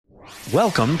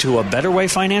Welcome to A Better Way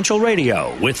Financial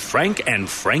Radio with Frank and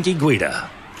Frankie Guida.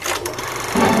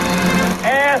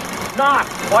 Ask not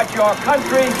what your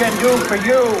country can do for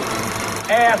you.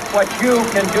 Ask what you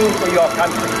can do for your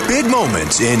country. Big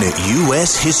moments in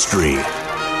U.S. history.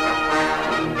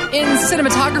 In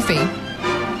cinematography,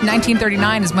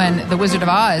 1939 is when The Wizard of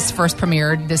Oz first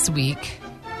premiered this week,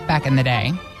 back in the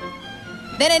day.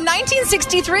 Then in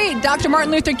 1963, Dr.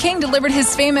 Martin Luther King delivered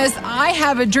his famous I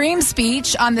Have a Dream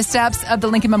speech on the steps of the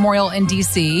Lincoln Memorial in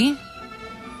D.C.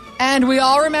 And we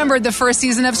all remembered the first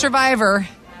season of Survivor,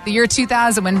 the year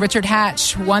 2000, when Richard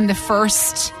Hatch won the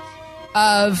first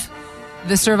of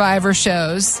the Survivor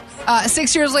shows.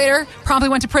 6 years later, promptly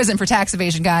went to prison for tax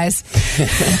evasion, guys.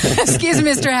 Excuse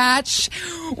me, Mr. Hatch.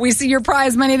 We see your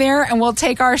prize money there, and we'll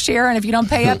take our share. And if you don't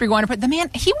pay up, you're going to prison. The man,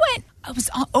 he went, it was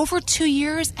over 2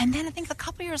 years, and then I think a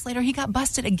couple years later, he got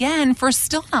busted again for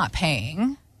still not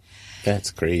paying.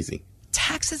 That's crazy.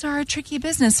 Taxes are a tricky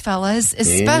business, fellas,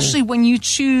 especially when you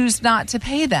choose not to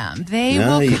pay them.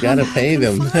 You got to pay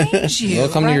them. They'll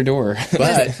come to your door.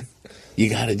 But you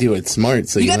got to do it smart,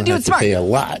 so you don't have to pay a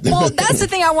lot. Well, that's the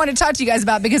thing I want to talk to you guys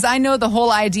about, because I know the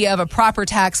whole idea of a proper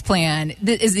tax plan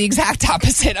is the exact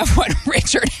opposite of what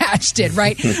Richard Hatch did,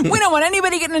 right? We don't want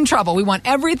anybody getting in trouble. We want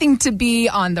everything to be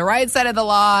on the right side of the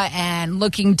law and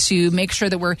looking to make sure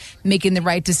that we're making the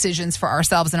right decisions for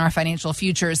ourselves and our financial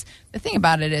futures. The thing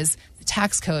about it is the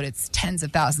tax code, it's tens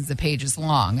of thousands of pages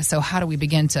long. So how do we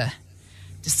begin to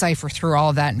decipher through all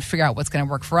of that and figure out what's going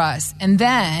to work for us? And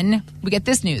then we get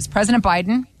this news. President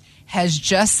Biden has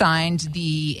just signed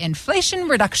the Inflation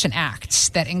Reduction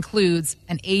Act that includes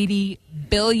an $80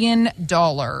 billion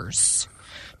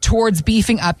towards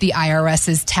beefing up the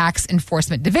IRS's tax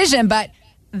enforcement division. But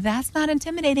that's not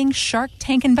intimidating. Shark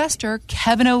Tank investor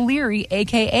Kevin O'Leary,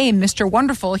 a.k.a. Mr.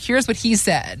 Wonderful, here's what he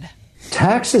said.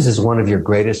 Taxes is one of your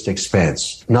greatest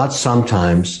expense, not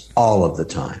sometimes, all of the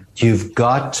time. You've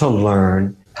got to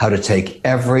learn how to take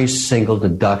every single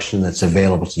deduction that's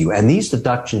available to you. And these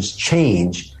deductions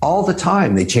change all the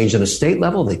time. They change at a state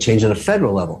level, they change at a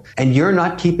federal level. And you're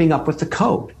not keeping up with the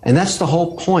code. And that's the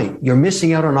whole point. You're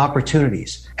missing out on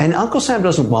opportunities. And Uncle Sam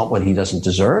doesn't want what he doesn't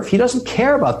deserve. He doesn't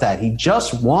care about that. He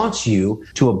just wants you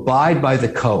to abide by the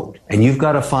code. And you've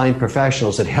got to find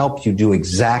professionals that help you do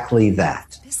exactly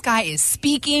that. This guy is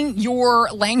speaking your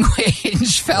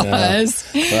language,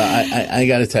 fellas. Well, I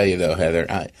got to tell you, though, Heather,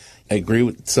 I agree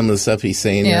with some of the stuff he's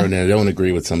saying there, and I don't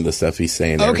agree with some of the stuff he's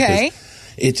saying there. Okay.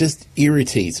 It just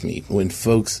irritates me when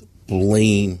folks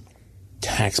blame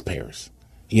taxpayers.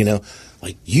 You know,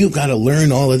 like, you've got to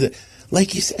learn all of it.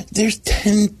 Like you said, there's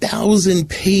 10,000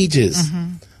 pages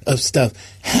of stuff.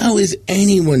 How is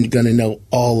anyone going to know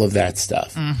all of that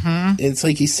stuff? It's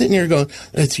like he's sitting there going,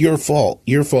 it's your fault,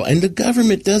 your fault. And the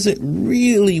government doesn't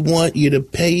really want you to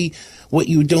pay what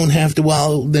you don't have to.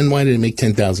 Well, then why did it make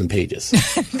 10,000 pages?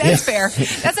 That's fair.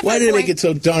 That's a why did it make it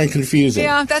so darn confusing?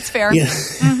 Yeah, that's fair. Yeah.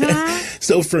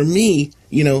 So for me,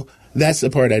 you know, that's the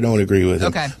part I don't agree with him.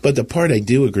 Okay. But the part I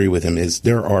do agree with him is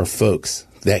there are folks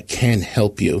that can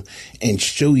help you and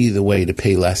show you the way to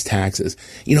pay less taxes.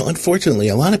 You know, unfortunately,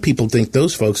 a lot of people think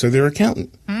those folks are their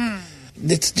accountant.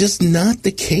 That's just not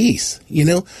the case. You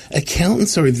know,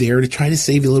 accountants are there to try to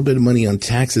save you a little bit of money on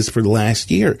taxes for the last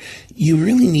year. You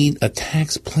really need a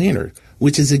tax planner,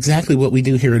 which is exactly what we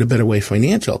do here at A Better Way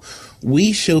Financial.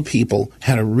 We show people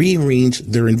how to rearrange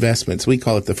their investments. We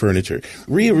call it the furniture.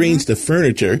 Rearrange the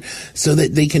furniture so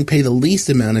that they can pay the least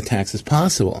amount of taxes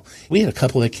possible. We had a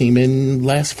couple that came in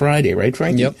last Friday, right,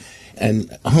 Frankie? Yep.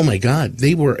 And, oh, my God,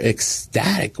 they were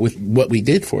ecstatic with what we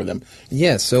did for them.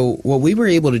 Yeah, so what we were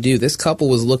able to do, this couple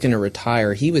was looking to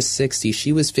retire. He was 60.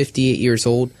 She was 58 years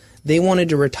old. They wanted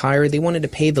to retire. They wanted to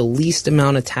pay the least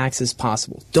amount of taxes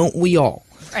possible. Don't we all?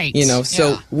 Right. You know,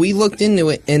 so we looked into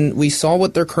it, and we saw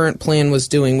what their current plan was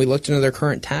doing. We looked into their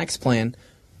current tax plan,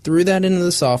 threw that into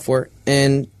the software,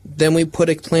 and then we put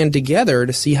a plan together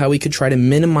to see how we could try to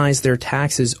minimize their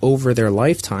taxes over their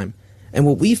lifetime. And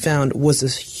what we found was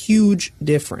this huge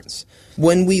difference.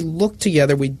 When we looked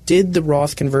together, we did the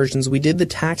Roth conversions, we did the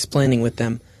tax planning with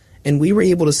them, and we were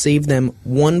able to save them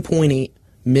 $1.8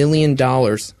 million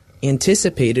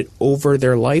anticipated over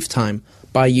their lifetime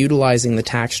by utilizing the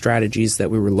tax strategies that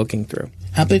we were looking through.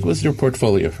 How big was their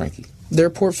portfolio, Frankie? Their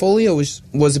portfolio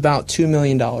was about $2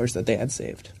 million that they had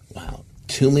saved. Wow.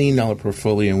 $2 million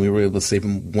portfolio, and we were able to save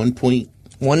them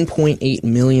 $1.8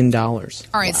 million. All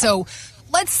right, so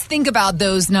let's think about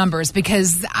those numbers,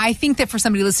 because I think that for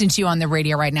somebody listening to you on the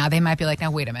radio right now, they might be like,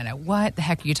 now, wait a minute, what the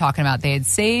heck are you talking about? They had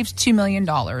saved $2 million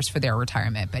for their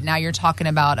retirement, but now you're talking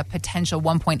about a potential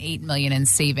 $1.8 million in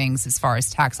savings as far as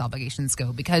tax obligations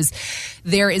go, because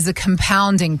there is a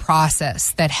compounding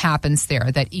process that happens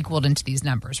there that equaled into these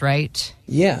numbers, right?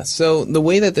 Yeah, so the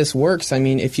way that this works, I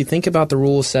mean, if you think about the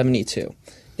rule of 72,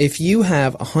 if you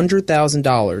have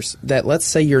 $100,000 that, let's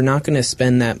say you're not going to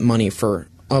spend that money for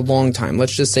a long time.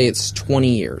 Let's just say it's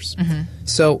 20 years. Mm-hmm.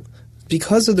 So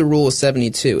because of the rule of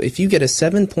 72, if you get a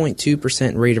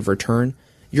 7.2% rate of return,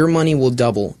 your money will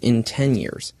double in 10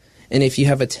 years. And if you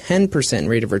have a 10%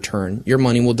 rate of return, your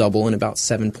money will double in about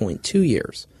 7.2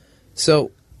 years.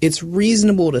 So it's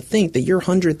reasonable to think that your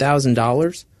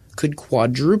 $100,000 could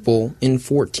quadruple in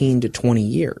 14 to 20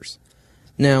 years.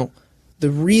 Now, the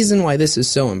reason why this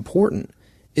is so important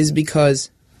is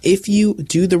because if you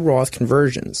do the Roth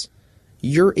conversions,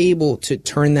 you're able to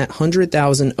turn that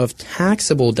 $100,000 of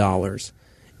taxable dollars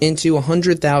into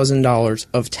 $100,000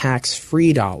 of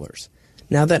tax-free dollars.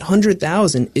 Now that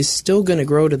 $100,000 is still going to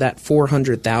grow to that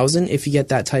 $400,000 if you get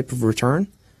that type of return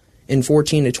in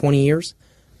 14 to 20 years.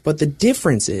 But the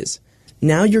difference is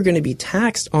now you're going to be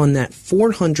taxed on that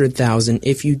 $400,000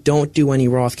 if you don't do any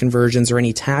Roth conversions or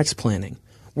any tax planning.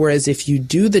 Whereas if you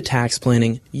do the tax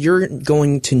planning, you're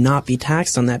going to not be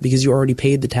taxed on that because you already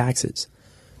paid the taxes.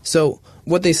 So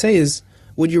what they say is,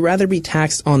 would you rather be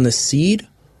taxed on the seed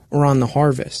or on the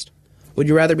harvest? Would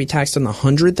you rather be taxed on the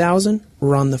 $100,000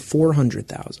 or on the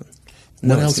 $400,000?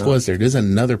 What else was there? There's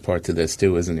another part to this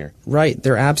too, isn't there? Right,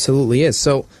 there absolutely is.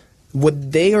 So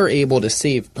what they are able to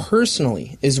save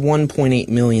personally is $1.8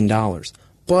 million.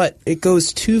 But it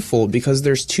goes twofold because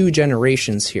there's two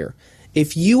generations here.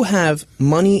 If you have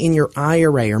money in your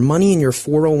IRA or money in your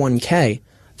 401k,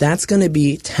 that's going to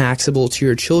be taxable to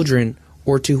your children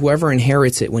or to whoever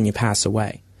inherits it when you pass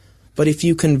away. But if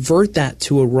you convert that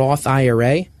to a Roth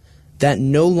IRA, that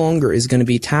no longer is going to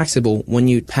be taxable when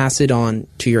you pass it on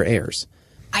to your heirs.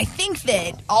 I think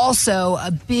that also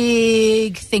a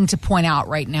big thing to point out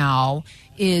right now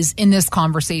is in this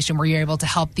conversation where you're able to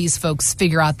help these folks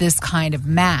figure out this kind of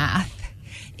math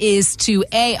is to,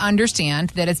 A, understand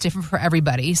that it's different for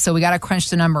everybody. So we got to crunch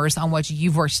the numbers on what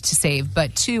you've worked to save.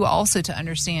 But two, also to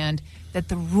understand that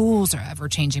the rules are ever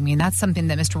changing. I mean, that's something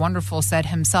that Mr. Wonderful said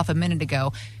himself a minute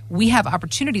ago. We have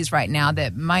opportunities right now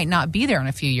that might not be there in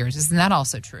a few years. Isn't that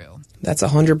also true? That's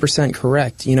 100%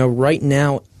 correct. You know, right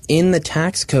now in the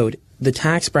tax code, the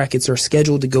tax brackets are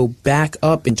scheduled to go back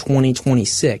up in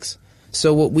 2026.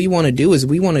 So what we want to do is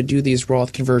we want to do these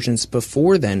Roth conversions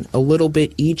before then, a little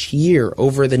bit each year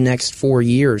over the next 4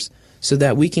 years, so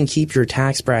that we can keep your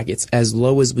tax brackets as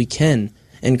low as we can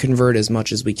and convert as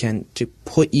much as we can to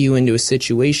put you into a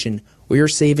situation where you're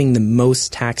saving the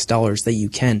most tax dollars that you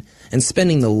can and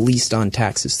spending the least on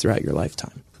taxes throughout your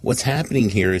lifetime. What's happening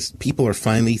here is people are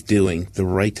finally doing the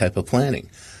right type of planning.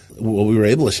 What we were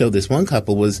able to show this one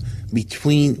couple was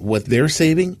between what they're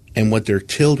saving and what their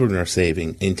children are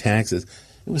saving in taxes,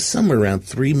 it was somewhere around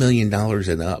 $3 million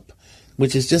and up,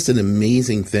 which is just an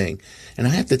amazing thing. And I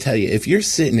have to tell you, if you're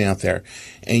sitting out there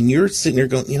and you're sitting there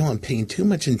going, you know, I'm paying too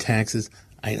much in taxes,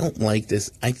 I don't like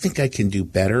this, I think I can do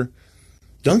better,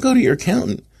 don't go to your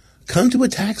accountant. Come to a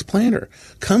tax planner.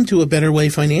 Come to A Better Way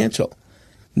Financial.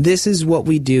 This is what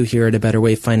we do here at A Better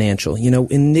Way Financial. You know,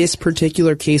 in this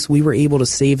particular case, we were able to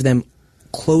save them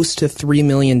close to $3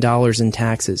 million in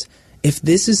taxes. If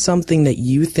this is something that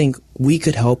you think we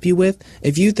could help you with,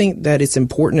 if you think that it's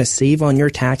important to save on your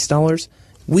tax dollars,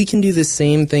 we can do the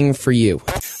same thing for you.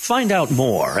 Find out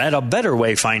more at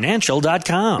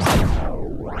abetterwayfinancial.com.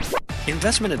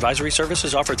 Investment advisory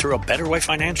services offered through A Better Way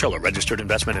Financial, a registered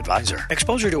investment advisor.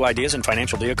 Exposure to ideas and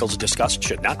financial vehicles discussed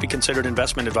should not be considered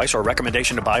investment advice or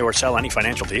recommendation to buy or sell any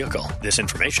financial vehicle. This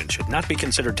information should not be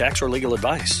considered tax or legal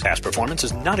advice. Past performance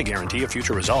is not a guarantee of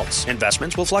future results.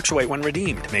 Investments will fluctuate when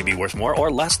redeemed, may be worth more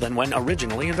or less than when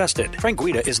originally invested. Frank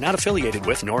Guida is not affiliated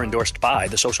with nor endorsed by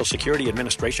the Social Security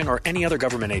Administration or any other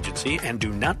government agency and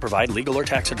do not provide legal or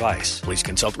tax advice. Please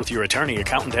consult with your attorney,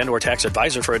 accountant, and or tax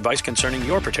advisor for advice concerning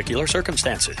your particular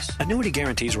circumstances. Annuity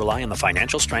guarantees rely on the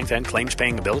financial strength and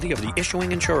claims-paying ability of the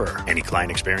issuing insurer. Any client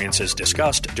experiences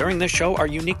discussed during this show are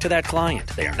unique to that client.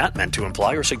 They are not meant to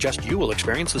imply or suggest you will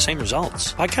experience the same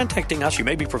results. By contacting us, you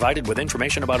may be provided with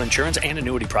information about insurance and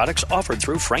annuity products offered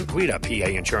through Frank Guida, PA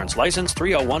Insurance License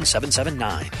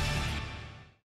 301779.